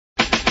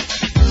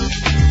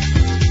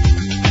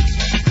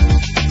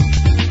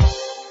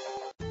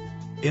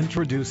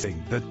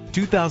Introducing the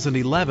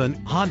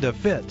 2011 Honda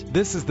Fit.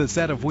 This is the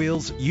set of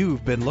wheels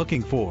you've been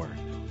looking for.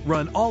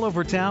 Run all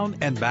over town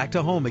and back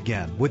to home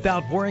again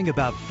without worrying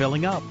about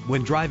filling up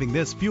when driving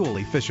this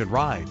fuel-efficient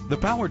ride. The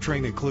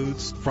powertrain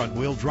includes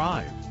front-wheel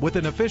drive with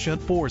an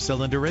efficient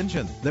 4-cylinder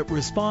engine that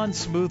responds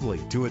smoothly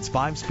to its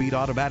 5-speed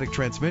automatic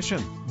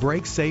transmission.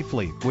 Brake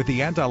safely with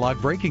the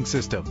anti-lock braking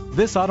system.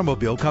 This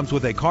automobile comes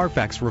with a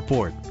Carfax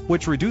report,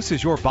 which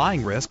reduces your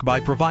buying risk by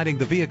providing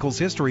the vehicle's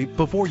history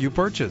before you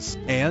purchase.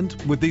 And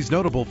with these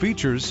notable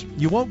features,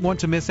 you won't want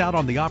to miss out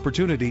on the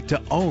opportunity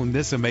to own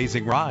this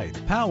amazing ride.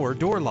 Power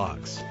door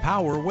locks,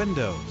 power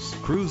windows,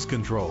 cruise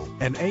control,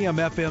 an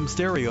AM/FM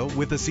stereo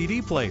with a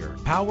CD player,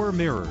 power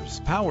mirrors,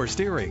 power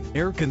steering,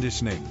 air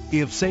conditioning.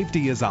 If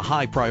safety is a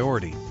high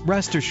priority,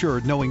 rest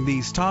assured knowing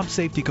these top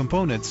safety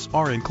components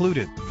are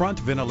included: front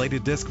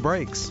ventilated disc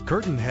brakes,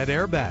 curtain head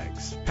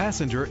airbags,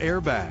 passenger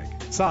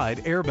airbag,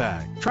 side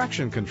airbag,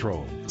 traction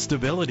control,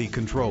 stability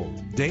control,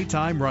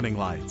 daytime running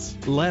lights.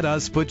 Let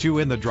us put you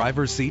in the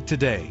driver's seat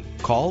today.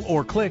 Call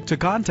or click to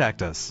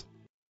contact us.